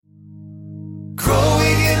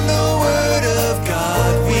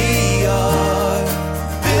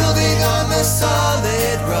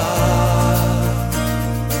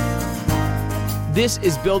This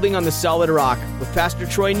is Building on the Solid Rock with Pastor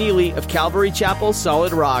Troy Neely of Calvary Chapel,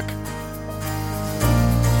 Solid Rock.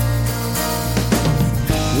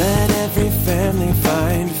 Let every family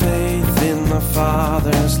find faith in the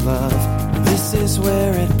Father's love. This is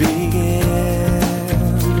where it begins.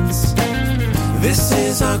 This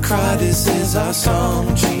is our cry, this is our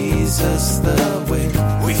song. Jesus the way.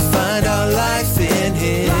 We find our life in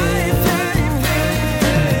Him.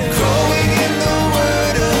 Growing in the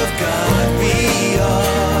Word of God, we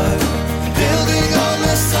are building on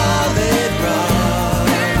the solid rock.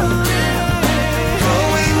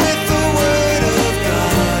 Growing with the Word of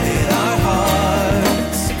God in our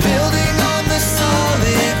hearts, building on the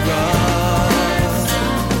solid rock.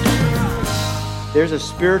 There's a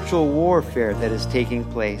spiritual warfare that is taking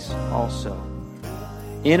place also.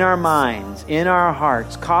 In our minds, in our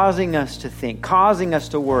hearts, causing us to think, causing us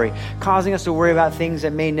to worry about things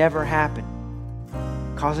that may never happen,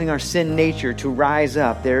 causing our sin nature to rise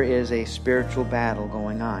up. There is a spiritual battle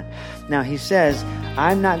going on. Now, he says,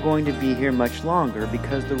 I'm not going to be here much longer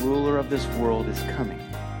because the ruler of this world is coming.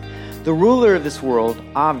 The ruler of this world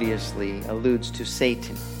obviously alludes to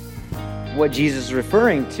Satan. What Jesus is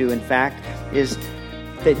referring to, in fact, is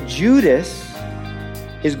that Judas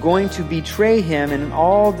is going to betray him, and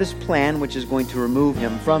all this plan, which is going to remove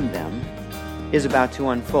him from them, is about to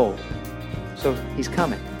unfold. So he's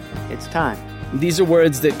coming. It's time. These are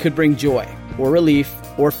words that could bring joy, or relief,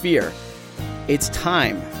 or fear. It's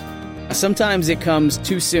time. Sometimes it comes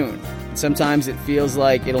too soon. Sometimes it feels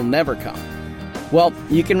like it'll never come. Well,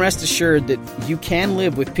 you can rest assured that you can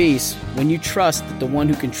live with peace when you trust that the one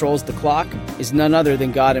who controls the clock is none other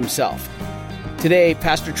than God Himself. Today,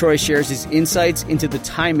 Pastor Troy shares his insights into the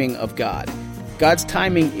timing of God. God's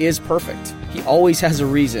timing is perfect. He always has a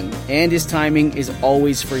reason, and His timing is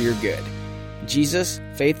always for your good. Jesus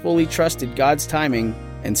faithfully trusted God's timing,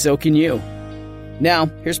 and so can you. Now,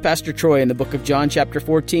 here's Pastor Troy in the book of John chapter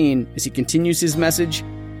 14 as he continues his message,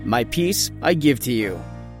 My Peace I Give to You.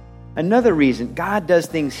 Another reason God does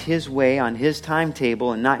things His way on His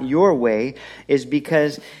timetable and not your way is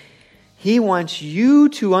because He wants you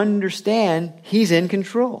to understand He's in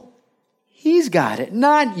control. He's got it,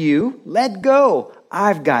 not you. Let go.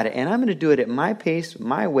 I've got it. And I'm going to do it at my pace,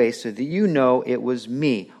 my way, so that you know it was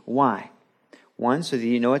me. Why? One, so that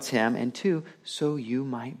you know it's Him. And two, so you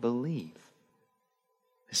might believe.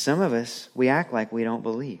 Some of us, we act like we don't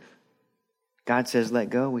believe. God says, let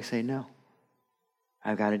go. We say, no.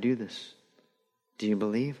 I've got to do this. Do you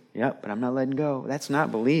believe? Yep, but I'm not letting go. That's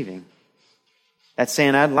not believing. That's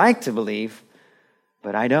saying I'd like to believe,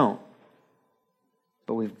 but I don't.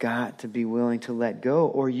 But we've got to be willing to let go,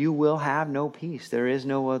 or you will have no peace. There is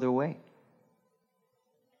no other way.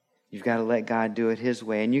 You've got to let God do it His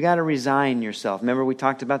way. And you got to resign yourself. Remember we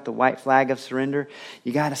talked about the white flag of surrender?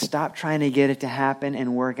 You got to stop trying to get it to happen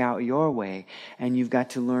and work out your way. And you've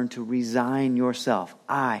got to learn to resign yourself.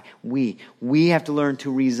 We have to learn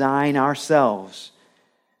to resign ourselves.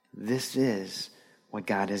 This is what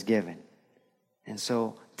God has given. And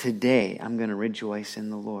so today I'm going to rejoice in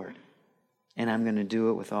the Lord. And I'm going to do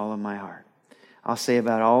it with all of my heart. I'll say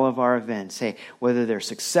about all of our events, hey, whether they're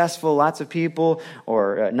successful, lots of people,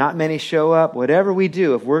 or not many show up, whatever we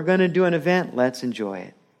do, if we're going to do an event, let's enjoy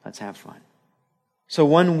it. Let's have fun. So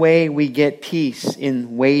one way we get peace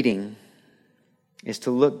in waiting is to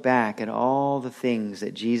look back at all the things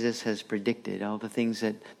that Jesus has predicted, all the things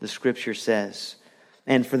that the Scripture says.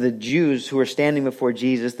 And for the Jews who are standing before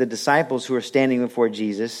Jesus, the disciples who are standing before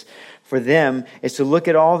Jesus, for them is to look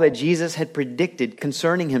at all that Jesus had predicted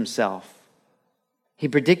concerning Himself. He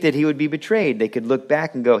predicted He would be betrayed. They could look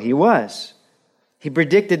back and go, He was. He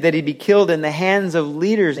predicted that He'd be killed in the hands of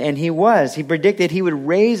leaders, and He was. He predicted He would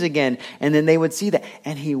raise again, and then they would see that,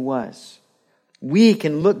 and He was. We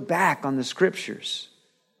can look back on the Scriptures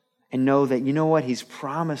and know that, you know what, He's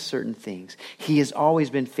promised certain things. He has always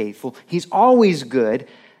been faithful. He's always good.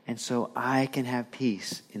 And so I can have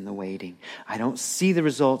peace in the waiting. I don't see the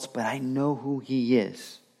results, but I know who He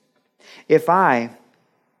is. If I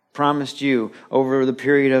promised you over the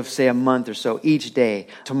period of, say, a month or so, each day,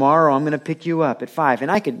 tomorrow I'm going to pick you up at 5.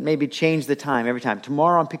 And I could maybe change the time every time.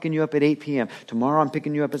 Tomorrow I'm picking you up at 8 p.m. Tomorrow I'm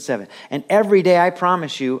picking you up at 7. And every day I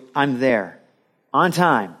promise you I'm there, on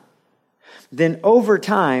time. Then over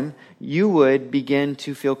time, you would begin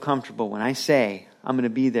to feel comfortable when I say, I'm going to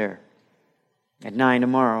be there at 9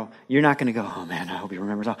 tomorrow. You're not going to go, oh man, I hope he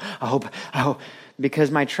remembers. I hope.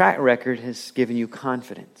 Because my track record has given you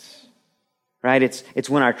confidence. Right? It's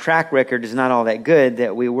when our track record is not all that good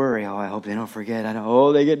that we worry. Oh, I hope they don't forget.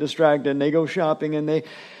 They get distracted and they go shopping and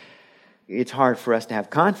it's hard for us to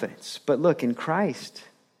have confidence. But look, in Christ,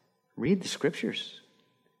 read the Scriptures.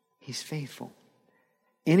 He's faithful.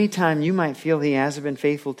 Anytime you might feel he hasn't been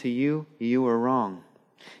faithful to you, you were wrong.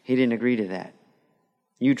 He didn't agree to that.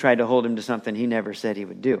 You tried to hold him to something he never said he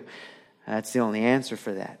would do. That's the only answer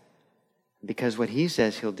for that. Because what he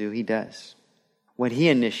says he'll do, he does. What he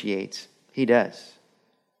initiates, he does.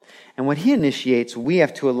 And what he initiates, we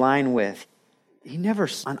have to align with. He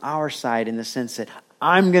never's on our side in the sense that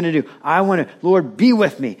I'm going to do. I want to, Lord, be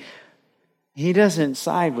with me. He doesn't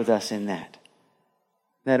side with us in that.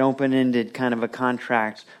 That open-ended kind of a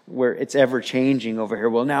contract where it's ever changing over here.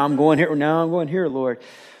 Well, now I'm going here. Now I'm going here, Lord.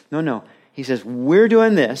 No. He says, we're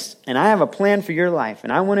doing this, and I have a plan for your life,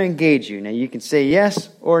 and I want to engage you. Now, you can say yes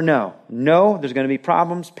or no. No, there's going to be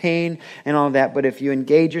problems, pain, and all that. But if you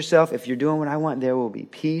engage yourself, if you're doing what I want, there will be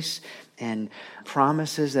peace and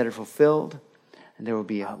promises that are fulfilled. And there will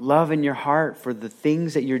be a love in your heart for the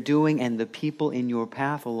things that you're doing and the people in your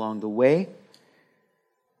path along the way.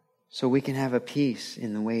 So we can have a peace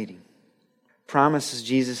in the waiting. Promises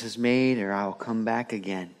Jesus has made, or I'll come back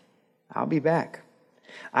again. I'll be back.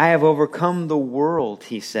 I have overcome the world,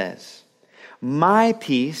 he says. My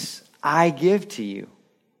peace I give to you,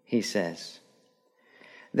 he says.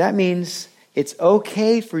 That means it's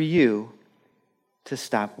okay for you to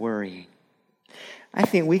stop worrying. I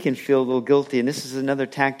think we can feel a little guilty, and this is another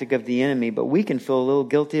tactic of the enemy, but we can feel a little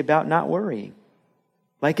guilty about not worrying.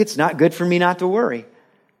 Like it's not good for me not to worry.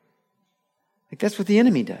 Like that's what the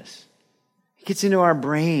enemy does. He gets into our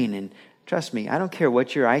brain, and trust me, I don't care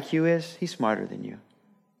what your IQ is, he's smarter than you.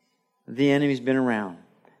 The enemy's been around.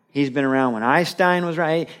 He's been around when Einstein was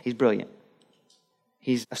right. He's brilliant.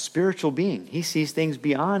 He's a spiritual being. He sees things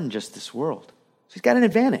beyond just this world. So he's got an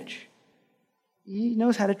advantage. He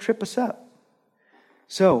knows how to trip us up.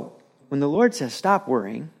 So when the Lord says, stop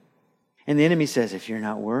worrying, and the enemy says, if you're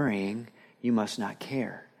not worrying, you must not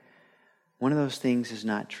care. One of those things is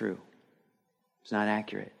not true. It's not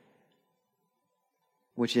accurate.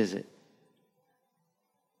 Which is it?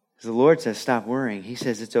 As the Lord says, stop worrying. He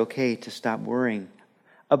says it's okay to stop worrying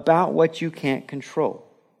about what you can't control.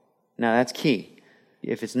 Now that's key.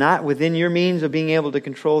 If it's not within your means of being able to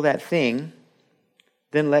control that thing,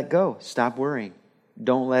 then let go. Stop worrying.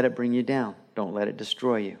 Don't let it bring you down. Don't let it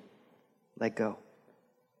destroy you. Let go.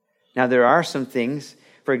 Now there are some things,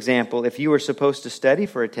 for example, if you were supposed to study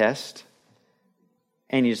for a test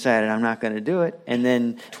and you decided I'm not going to do it, and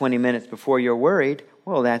then 20 minutes before you're worried,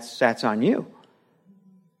 well, that's on you.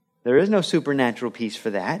 There is no supernatural peace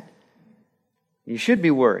for that. You should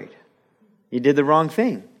be worried. You did the wrong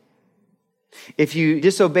thing. If you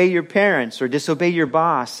disobey your parents or disobey your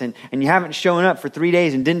boss and you haven't shown up for 3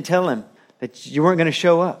 days and didn't tell him that you weren't going to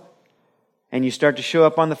show up, and you start to show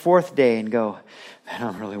up on the 4th day and go, man,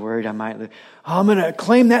 I'm really worried I might lose. Oh, I'm going to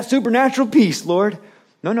claim that supernatural peace, Lord.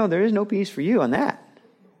 No, there is no peace for you on that.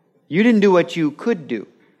 You didn't do what you could do.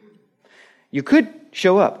 You could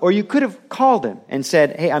show up, or you could have called him and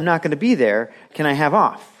said, hey, I'm not going to be there. Can I have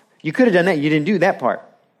off? You could have done that. You didn't do that part.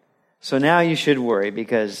 So now you should worry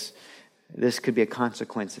because this could be a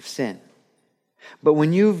consequence of sin. But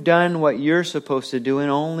when you've done what you're supposed to do and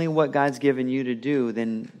only what God's given you to do,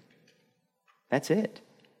 then that's it.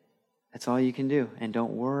 That's all you can do. And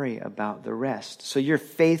don't worry about the rest. So you're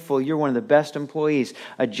faithful. You're one of the best employees.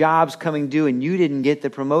 A job's coming due and you didn't get the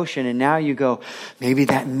promotion. And now you go, maybe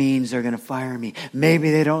that means they're going to fire me.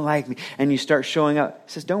 Maybe they don't like me. And you start showing up.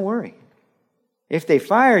 He says, don't worry. If they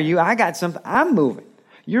fire you, I got something. I'm moving.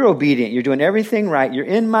 You're obedient. You're doing everything right. You're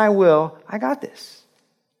in my will. I got this.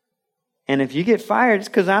 And if you get fired, it's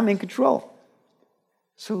because I'm in control.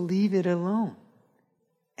 So leave it alone.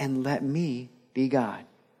 And let me be God.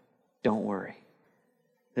 Don't worry.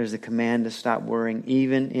 There's a command to stop worrying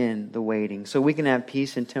even in the waiting. So we can have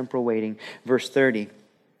peace in temporal waiting. Verse 30.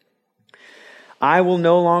 I will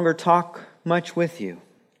no longer talk much with you,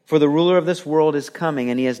 for the ruler of this world is coming,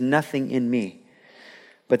 and he has nothing in me.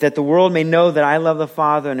 But that the world may know that I love the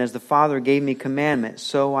Father, and as the Father gave me commandment,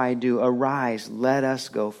 so I do. Arise, let us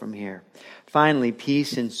go from here. Finally,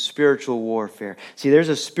 peace in spiritual warfare. See, there's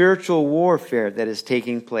a spiritual warfare that is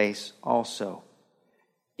taking place also.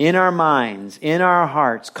 In our minds, in our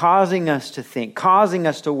hearts, causing us to think, causing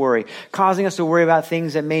us to worry about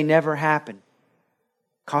things that may never happen,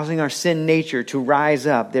 causing our sin nature to rise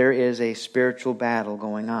up. There is a spiritual battle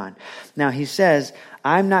going on. Now he says,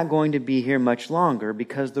 I'm not going to be here much longer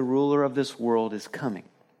because the ruler of this world is coming.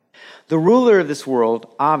 The ruler of this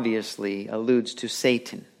world obviously alludes to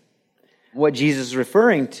Satan. What Jesus is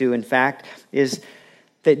referring to, in fact, is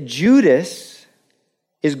that Judas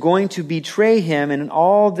is going to betray him, and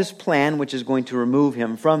all this plan, which is going to remove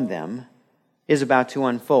him from them, is about to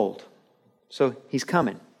unfold. So he's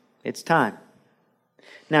coming. It's time.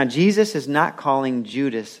 Now, Jesus is not calling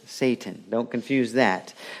Judas Satan. Don't confuse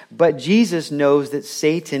that. But Jesus knows that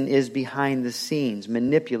Satan is behind the scenes,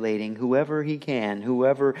 manipulating whoever he can,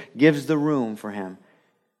 whoever gives the room for him,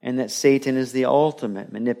 and that Satan is the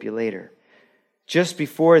ultimate manipulator. Just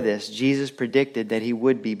before this, Jesus predicted that he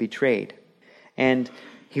would be betrayed. And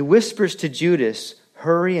he whispers to Judas,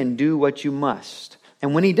 "Hurry and do what you must."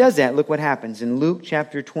 And when he does that, look what happens in Luke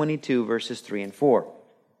chapter 22, verses 3 and 4.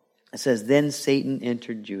 It says, "Then Satan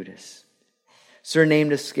entered Judas,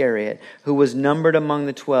 surnamed Iscariot, who was numbered among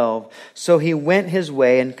the 12. So he went his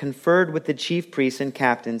way and conferred with the chief priests and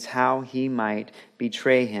captains how he might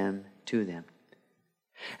betray him to them."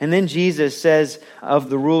 And then Jesus says of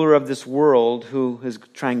the ruler of this world who is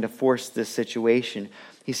trying to force this situation,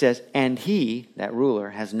 he says, "And he," that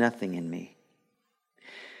ruler, "has nothing in me."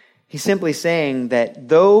 He's simply saying that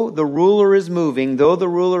though the ruler is moving, though the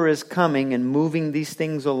ruler is coming and moving these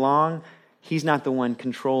things along, he's not the one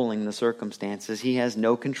controlling the circumstances. He has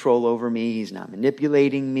no control over me. He's not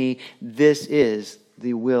manipulating me. This is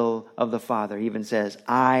the will of the Father. He even says,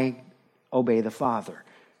 "I obey the Father.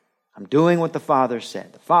 I'm doing what the Father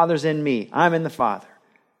said. The Father's in me. I'm in the Father."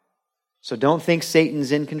 So don't think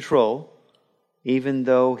Satan's in control, even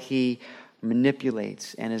though he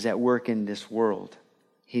manipulates and is at work in this world.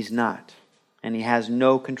 He's not. And he has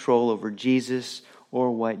no control over Jesus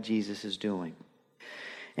or what Jesus is doing.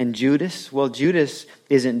 And Judas? Well, Judas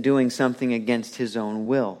isn't doing something against his own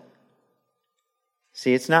will.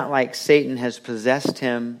 See, it's not like Satan has possessed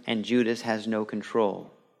him and Judas has no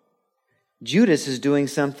control. Judas is doing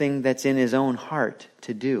something that's in his own heart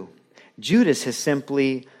to do. Judas has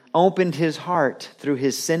simply opened his heart through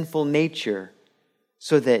his sinful nature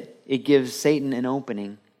so that it gives Satan an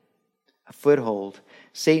opening, a foothold.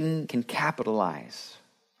 Satan can capitalize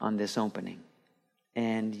on this opening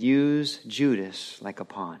and use Judas like a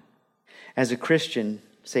pawn. As a Christian,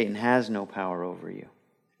 Satan has no power over you.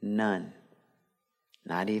 None.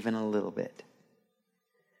 Not even a little bit.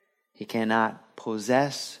 He cannot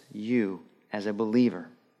possess you as a believer.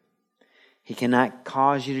 He cannot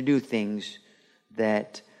cause you to do things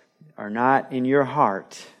that are not in your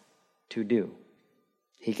heart to do.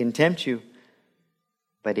 He can tempt you,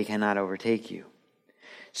 but he cannot overtake you.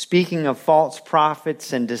 Speaking of false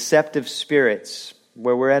prophets and deceptive spirits,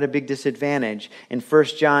 where we're at a big disadvantage, in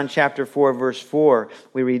 1 John chapter 4, verse 4,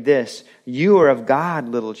 we read this, "You are of God,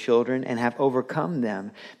 little children, and have overcome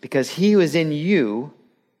them, because he who is in you,"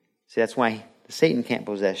 see, that's why Satan can't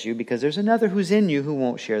possess you, because there's another who's in you who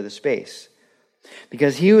won't share the space.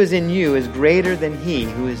 "Because he who is in you is greater than he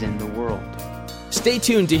who is in the world." Stay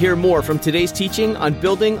tuned to hear more from today's teaching on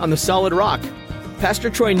Building on the Solid Rock. Pastor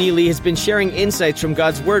Troy Neely has been sharing insights from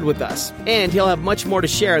God's Word with us, and he'll have much more to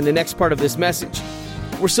share in the next part of this message.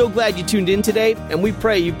 We're so glad you tuned in today, and we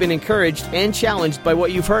pray you've been encouraged and challenged by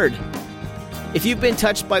what you've heard. If you've been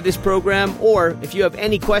touched by this program, or if you have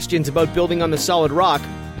any questions about building on the solid rock,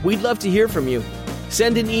 we'd love to hear from you.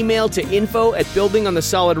 Send an email to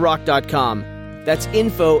info@buildingonthesolidrock.com. That's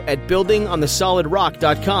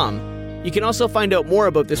info@buildingonthesolidrock.com. You can also find out more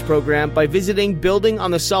about this program by visiting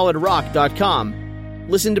buildingonthesolidrock.com.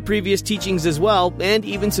 Listen to previous teachings as well, and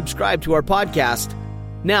even subscribe to our podcast.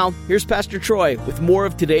 Now, here's Pastor Troy with more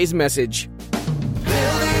of today's message.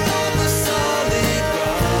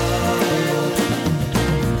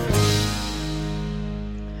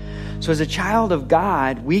 So as a child of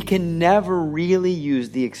God, we can never really use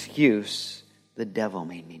the excuse, "The devil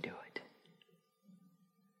made me do it."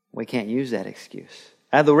 We can't use that excuse.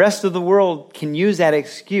 The rest of the world can use that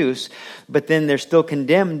excuse, but then they're still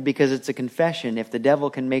condemned because it's a confession. If the devil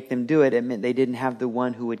can make them do it, it meant they didn't have the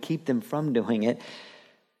one who would keep them from doing it,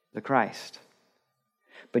 the Christ.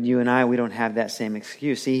 But you and I, we don't have that same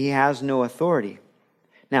excuse. See, he has no authority.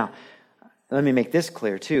 Now, let me make this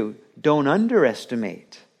clear too. Don't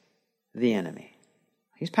underestimate the enemy.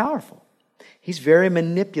 He's powerful. He's very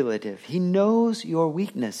manipulative. He knows your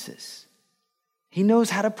weaknesses. He knows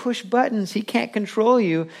how to push buttons. He can't control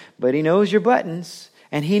you, but he knows your buttons.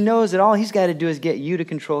 And he knows that all he's got to do is get you to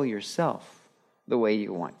control yourself the way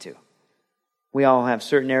you want to. We all have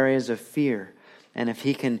certain areas of fear. And if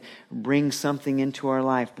he can bring something into our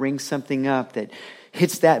life, bring something up that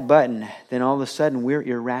hits that button, then all of a sudden we're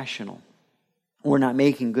irrational. We're not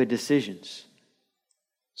making good decisions.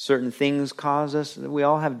 Certain things cause us, we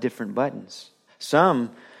all have different buttons.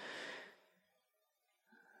 Some,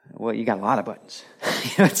 well, you got a lot of buttons.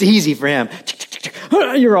 It's easy for him.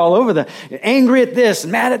 You're all over angry at this,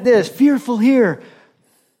 mad at this, fearful here.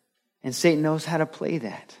 And Satan knows how to play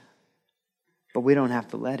that. But we don't have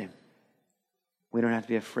to let him. We don't have to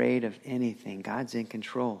be afraid of anything. God's in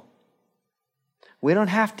control. We don't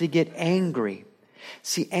have to get angry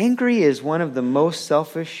See, angry is one of the most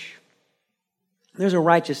selfish. There's a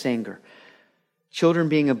righteous anger. Children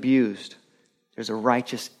being abused. There's a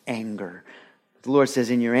righteous anger. The Lord says,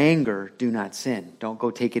 in your anger, do not sin. Don't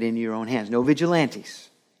go take it into your own hands. No vigilantes.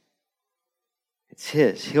 It's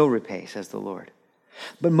His. He'll repay, says the Lord.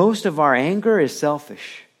 But most of our anger is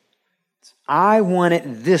selfish. I want it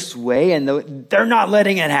this way, and they're not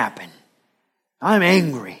letting it happen. I'm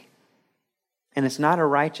angry. And it's not a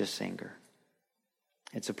righteous anger.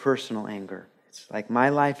 It's a personal anger. It's like my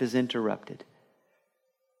life is interrupted.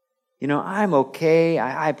 You know, I'm okay.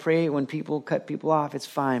 I pray when people cut people off, it's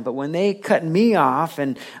fine. But when they cut me off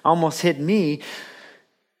and almost hit me,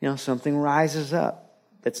 you know, something rises up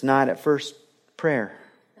that's not at first prayer.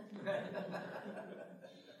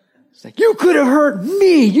 It's like, you could have hurt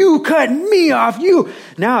me. You cut me off.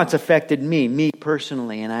 Now it's affected me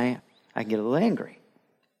personally, and I get a little angry.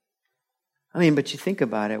 I mean, but you think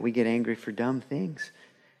about it, we get angry for dumb things.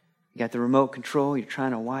 You got the remote control, you're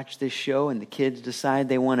trying to watch this show, and the kids decide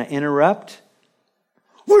they want to interrupt.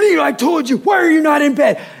 I told you, why are you not in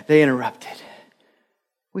bed? They interrupted.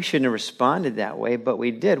 We shouldn't have responded that way, but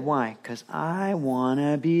we did. Why? Because I want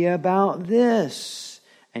to be about this,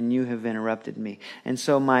 and you have interrupted me. And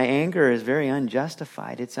so my anger is very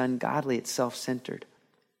unjustified. It's ungodly. It's self-centered.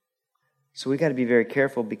 So we got to be very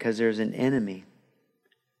careful because there's an enemy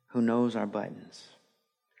who knows our buttons.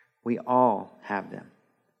 We all have them.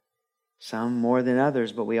 Some more than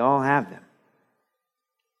others, but we all have them.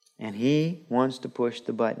 And he wants to push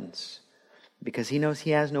the buttons because he knows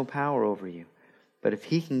he has no power over you. But if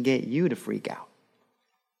he can get you to freak out,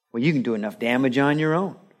 well, you can do enough damage on your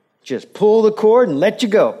own. Just pull the cord and let you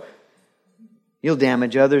go. You'll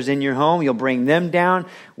damage others in your home. You'll bring them down.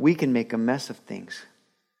 We can make a mess of things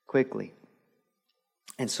quickly.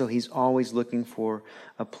 And so he's always looking for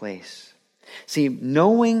a place. See,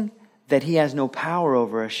 knowing that he has no power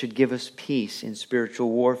over us should give us peace in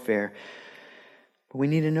spiritual warfare. But we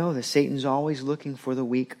need to know that Satan's always looking for the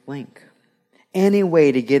weak link. Any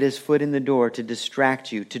way to get his foot in the door, to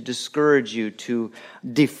distract you, to discourage you, to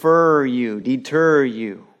deter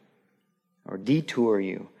you, or detour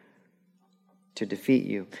you, to defeat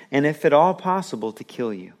you. And if at all possible, to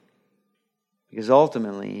kill you. Because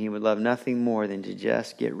ultimately, he would love nothing more than to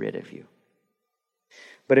just get rid of you.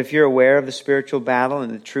 But if you're aware of the spiritual battle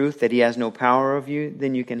and the truth that he has no power over you,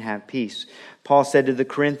 then you can have peace. Paul said to the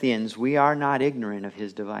Corinthians, we are not ignorant of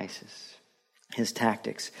his devices, his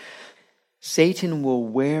tactics. Satan will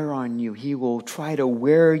wear on you. He will try to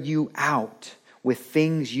wear you out with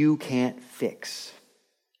things you can't fix.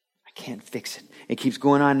 I can't fix it. It keeps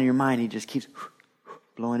going on in your mind. He just keeps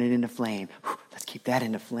blowing it into flame. Let's keep that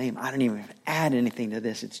into flame. I don't even add anything to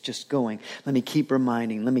this. It's just going. Let me keep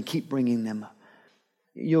reminding. Let me keep bringing them up.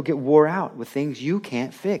 You'll get wore out with things you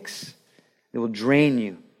can't fix. It will drain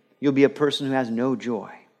you. You'll be a person who has no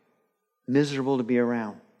joy. Miserable to be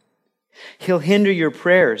around. He'll hinder your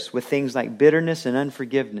prayers with things like bitterness and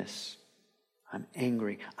unforgiveness. I'm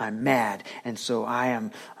angry. I'm mad. And so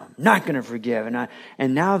I'm not going to forgive.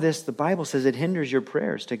 And now the Bible says it hinders your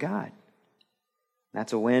prayers to God.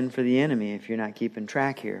 That's a win for the enemy if you're not keeping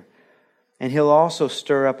track here. And he'll also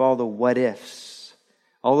stir up all the what ifs.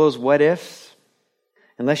 All those what ifs.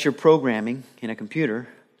 Unless you're programming in a computer,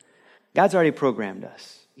 God's already programmed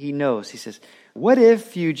us. He knows. He says, what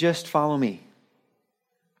if you just follow me?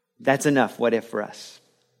 That's enough what if for us.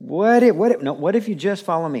 What if you just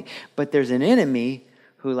follow me? But there's an enemy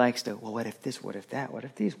who likes to, well, what if this, what if that, what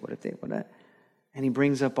if these, what if they, what if that? And he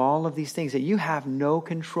brings up all of these things that you have no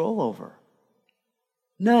control over.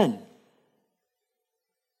 None.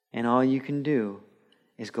 And all you can do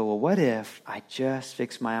is go, well, what if I just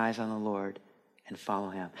fix my eyes on the Lord and follow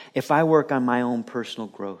him? If I work on my own personal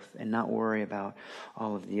growth and not worry about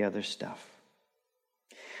all of the other stuff.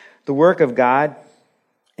 The work of God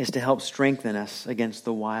is to help strengthen us against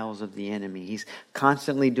the wiles of the enemy. He's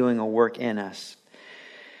constantly doing a work in us.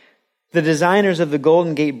 The designers of the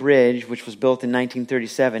Golden Gate Bridge, which was built in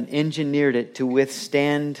 1937, engineered it to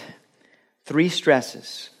withstand 3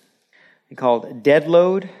 stresses. They're called dead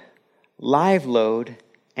load, live load,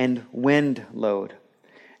 and wind load.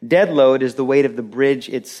 Dead load is the weight of the bridge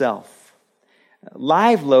itself.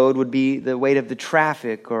 Live load would be the weight of the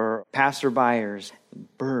traffic or passerbyers,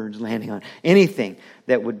 birds landing on anything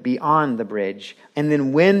that would be on the bridge. And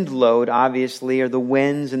then wind load, obviously, are the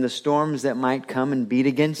winds and the storms that might come and beat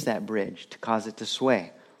against that bridge to cause it to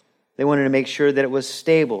sway. They wanted to make sure that it was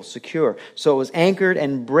stable, secure. So it was anchored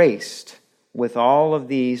and braced with all of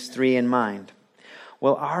these 3 in mind.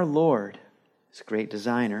 Well, our Lord is a great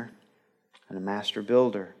designer and a master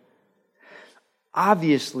builder.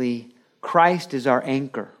 Obviously, Christ is our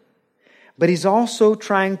anchor. But he's also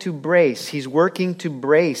trying to brace. He's working to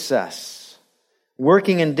brace us,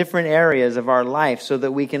 working in different areas of our life so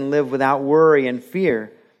that we can live without worry and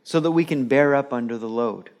fear, so that we can bear up under the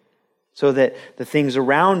load, so that the things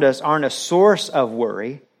around us aren't a source of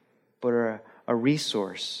worry, but are a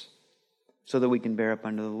resource, so that we can bear up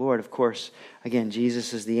under the Lord. Of course, again,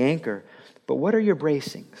 Jesus is the anchor. But what are your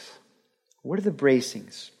bracings? What are the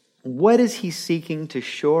bracings? What is he seeking to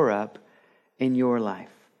shore up in your life?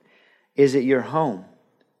 Is it your home?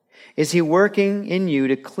 Is he working in you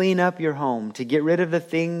to clean up your home, to get rid of the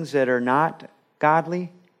things that are not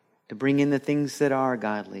godly, to bring in the things that are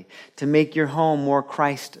godly, to make your home more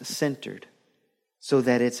Christ-centered, so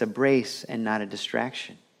that it's a brace and not a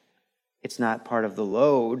distraction? It's not part of the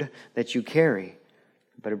load that you carry,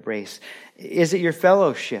 but a brace. Is it your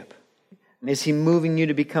fellowship? Is he moving you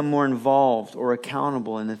to become more involved or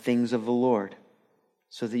accountable in the things of the Lord,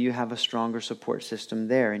 so that you have a stronger support system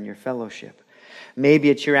there in your fellowship? Maybe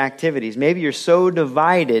it's your activities. Maybe you're so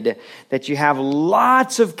divided that you have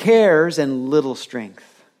lots of cares and little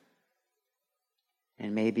strength.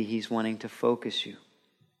 And maybe he's wanting to focus you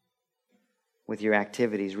with your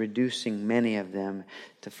activities, reducing many of them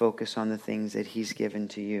to focus on the things that he's given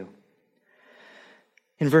to you.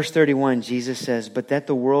 In verse 31, Jesus says, "But that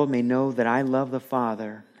the world may know that I love the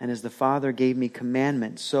Father, and as the Father gave me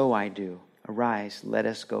commandments, so I do. Arise, let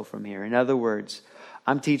us go from here." In other words,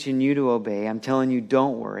 I'm teaching you to obey. I'm telling you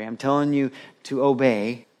don't worry. I'm telling you to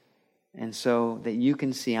obey. And so that you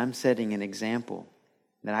can see I'm setting an example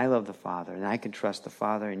that I love the Father, and I can trust the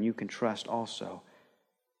Father, and you can trust also.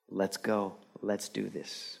 Let's go. Let's do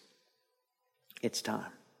this. It's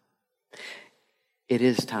time. It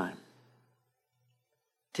is time.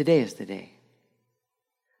 Today is the day.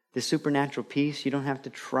 The supernatural peace, you don't have to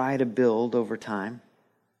try to build over time.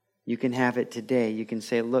 You can have it today. You can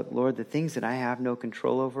say, "Look, Lord, the things that I have no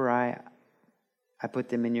control over, I put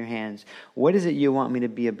them in your hands. What is it you want me to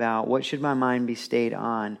be about? What should my mind be stayed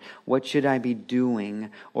on? What should I be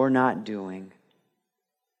doing or not doing?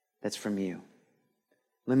 That's from you.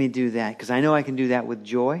 Let me do that, because I know I can do that with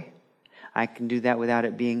joy. I can do that without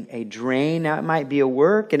it being a drain. Now, it might be a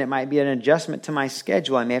work and it might be an adjustment to my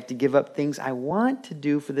schedule. I may have to give up things I want to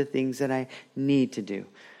do for the things that I need to do.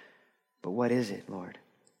 But what is it, Lord?"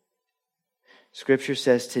 Scripture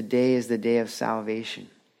says today is the day of salvation.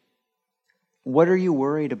 What are you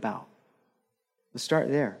worried about? Let's start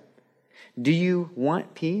there. Do you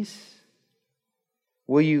want peace?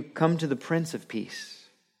 Will you come to the Prince of Peace?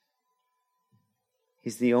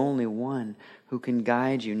 He's the only one who can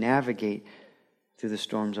guide you, navigate through the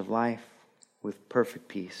storms of life with perfect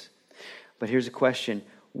peace. But here's a question.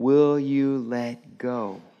 Will you let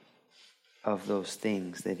go of those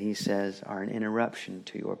things that he says are an interruption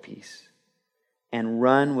to your peace, and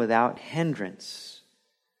run without hindrance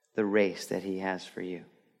the race that he has for you?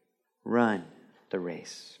 Run the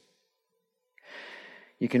race.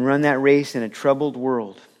 You can run that race in a troubled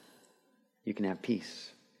world. You can have peace.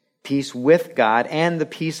 Peace with God and the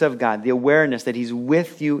peace of God. The awareness that he's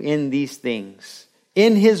with you in these things.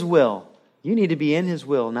 In his will. You need to be in his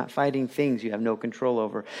will, not fighting things you have no control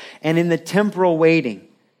over. And in the temporal waiting,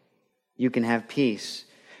 you can have peace.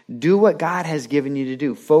 Do what God has given you to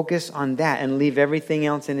do. Focus on that and leave everything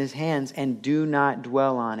else in his hands, and do not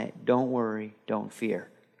dwell on it. Don't worry. Don't fear.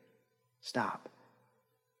 Stop.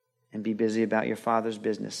 And be busy about your Father's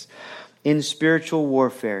business. In spiritual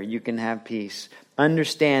warfare, you can have peace.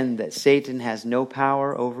 Understand that Satan has no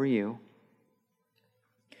power over you.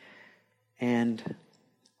 And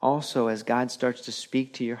also, as God starts to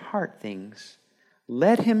speak to your heart things,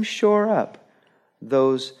 let him shore up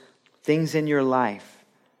those things in your life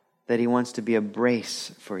that he wants to be a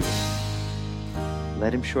brace for you.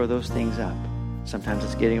 Let him shore those things up. Sometimes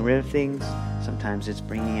it's getting rid of things. Sometimes it's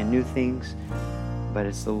bringing in new things. But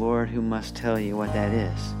it's the Lord who must tell you what that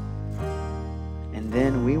is. And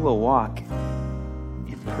then we will walk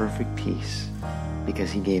in perfect peace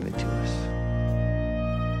because he gave it to us.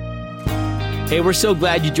 Hey, we're so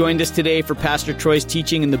glad you joined us today for Pastor Troy's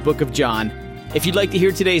teaching in the book of John. If you'd like to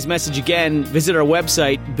hear today's message again, visit our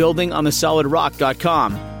website,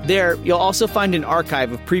 buildingonthesolidrock.com. There, you'll also find an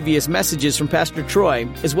archive of previous messages from Pastor Troy,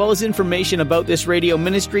 as well as information about this radio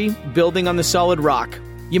ministry, Building on the Solid Rock.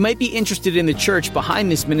 You might be interested in the church behind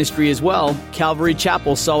this ministry as well, Calvary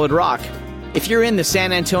Chapel Solid Rock. If you're in the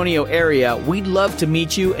San Antonio area, we'd love to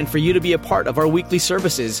meet you and for you to be a part of our weekly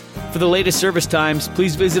services. For the latest service times,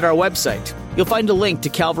 please visit our website. You'll find a link to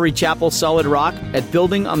Calvary Chapel Solid Rock at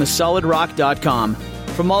buildingonthesolidrock.com.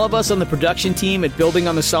 From all of us on the production team at Building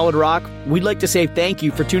on the Solid Rock, we'd like to say thank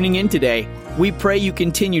you for tuning in today. We pray you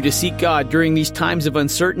continue to seek God during these times of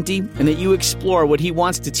uncertainty and that you explore what He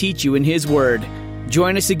wants to teach you in His Word.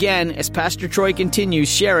 Join us again as Pastor Troy continues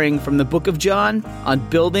sharing from the book of John on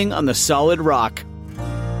Building on the Solid Rock. Let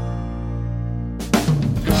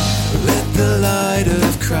the light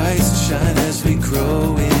of Christ shine as we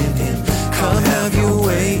grow in Him. Come have your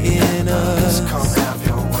way in us.